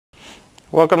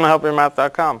Welcome to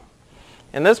HelpYourMath.com.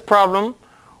 In this problem,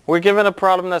 we're given a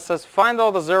problem that says find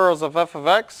all the zeros of f of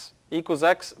x equals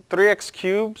 3x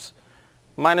cubed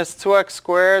minus 2x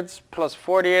squared plus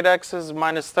 48x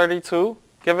minus 32,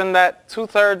 given that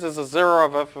 2/3 is a zero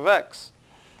of f of x.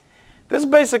 This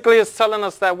basically is telling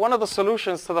us that one of the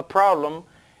solutions to the problem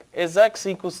is x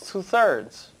equals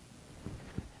 2/3.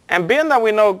 And being that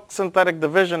we know synthetic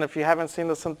division, if you haven't seen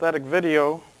the synthetic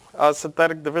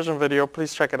division video,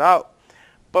 please check it out.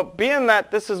 But being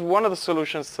that this is one of the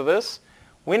solutions to this,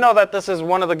 we know that this is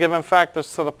one of the given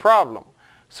factors to the problem.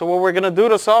 So what we're going to do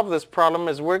to solve this problem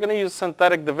is we're going to use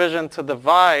synthetic division to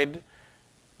divide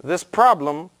this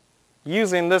problem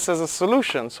using this as a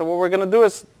solution. So what we're going to do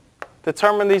is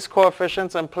determine these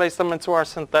coefficients and place them into our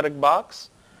synthetic box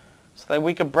so that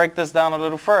we can break this down a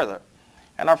little further.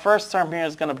 And our first term here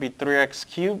is going to be 3x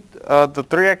cubed. The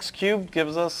 3x cubed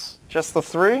gives us just the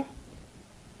 3.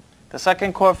 The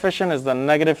second coefficient is the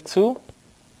 -2.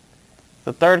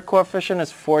 The third coefficient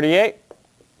is 48.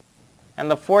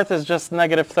 And the fourth is just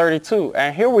 -32.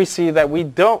 And here we see that we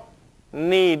don't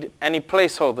need any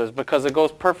placeholders because it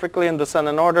goes perfectly in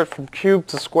descending order from cubed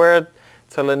to squared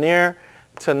to linear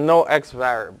to no x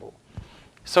variable.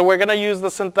 So we're going to use the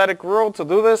synthetic rule to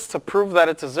do this, to prove that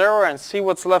it's a zero and see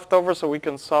what's left over so we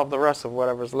can solve the rest of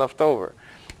whatever's left over.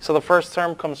 So the first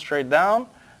term comes straight down.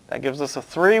 That gives us a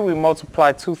 3. We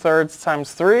multiply 2/3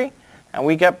 times 3, and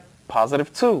we get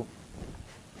 +2.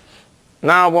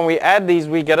 Now when we add these,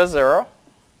 we get a 0.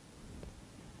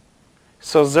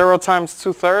 So 0 times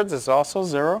 2/3 is also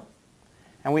 0.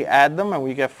 And we add them, and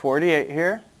we get 48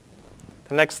 here.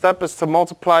 The next step is to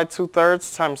multiply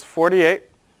 2/3 times 48.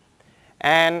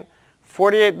 And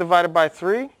 48 divided by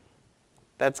 3,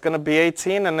 that's going to be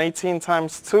 18, and 18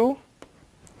 times 2,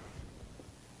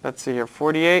 let's see here,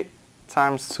 48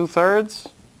 times 2/3.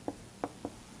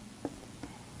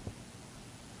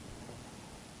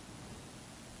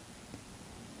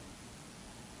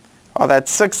 Oh,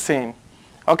 that's 16.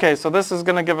 Okay, so this is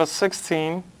going to give us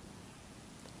 16.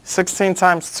 16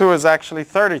 times 2 is actually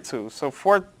 32. So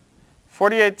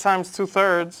 48 times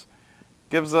 2/3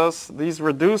 gives us, these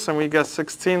reduce and we get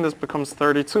 16, this becomes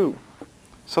 32.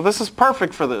 So this is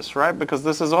perfect for this, right? Because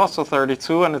this is also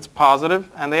 32 and it's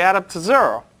positive and they add up to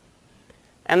 0.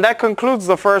 And that concludes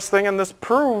the first thing, and this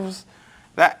proves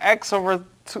that x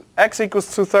equals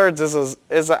 2/3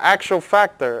 is an actual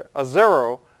factor, a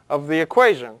 0 of the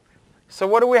equation. So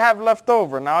what do we have left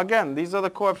over? Now again, these are the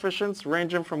coefficients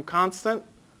ranging from constant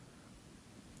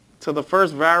to the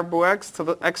first variable x to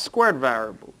the x squared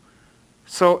variable.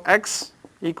 So x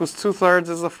equals 2/3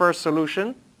 is the first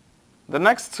solution. The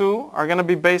next two are going to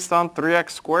be based on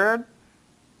 3x squared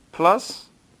plus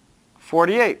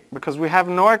 48 because we have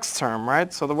no x term,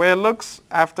 right? So the way it looks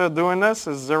after doing this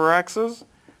is 0x's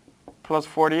plus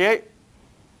 48,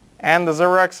 and the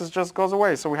 0x's just goes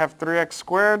away. So we have 3x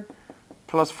squared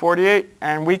plus 48,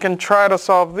 and we can try to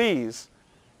solve these.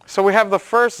 So we have the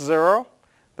first 0.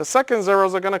 The second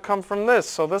zeros are going to come from this.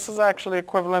 So this is actually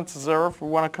equivalent to 0 if we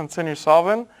want to continue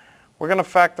solving. We're going to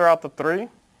factor out the 3.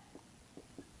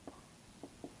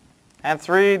 And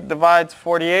 3 divides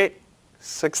 48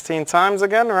 16 times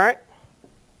again, right?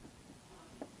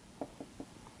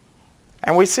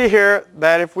 And we see here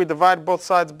that if we divide both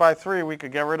sides by 3, we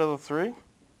could get rid of the 3.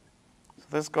 So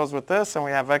this goes with this, and we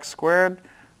have x squared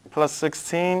plus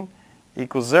 16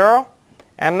 equals 0.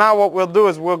 And now what we'll do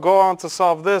is we'll go on to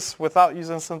solve this without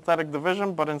using synthetic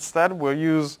division, but instead we'll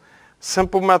use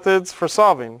simple methods for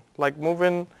solving, like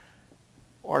moving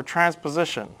or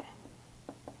transposition.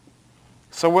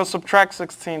 So we'll subtract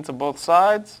 16 to both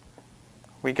sides.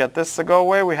 We get this to go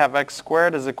away. We have x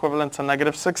squared is equivalent to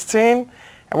 -16.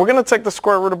 And we're going to take the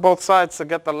square root of both sides to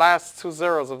get the last two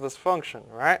zeros of this function,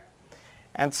 right?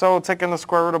 And so taking the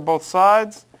square root of both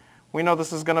sides, we know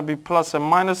this is going to be plus and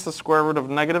minus the square root of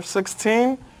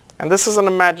 -16. And this is an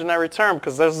imaginary term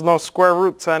because there's no square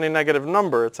root to any negative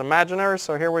number. It's imaginary.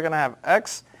 So here we're going to have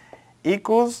x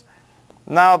equals,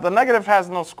 now the negative has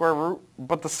no square root,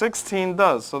 but the 16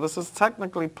 does. So this is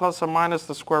technically plus or minus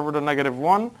the square root of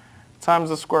 -1 times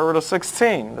the square root of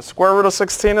 16. The square root of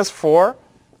 16 is 4.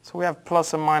 So we have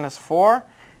plus and minus 4.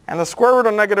 And the square root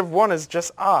of -1 is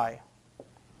just I.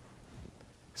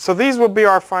 So these will be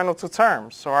our final two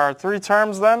terms. So our three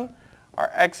terms then are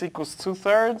x equals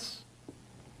 2/3,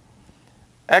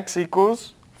 x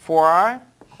equals 4i,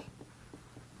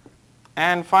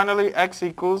 and finally x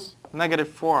equals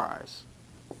 -4i's.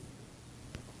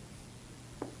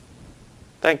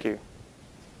 Thank you.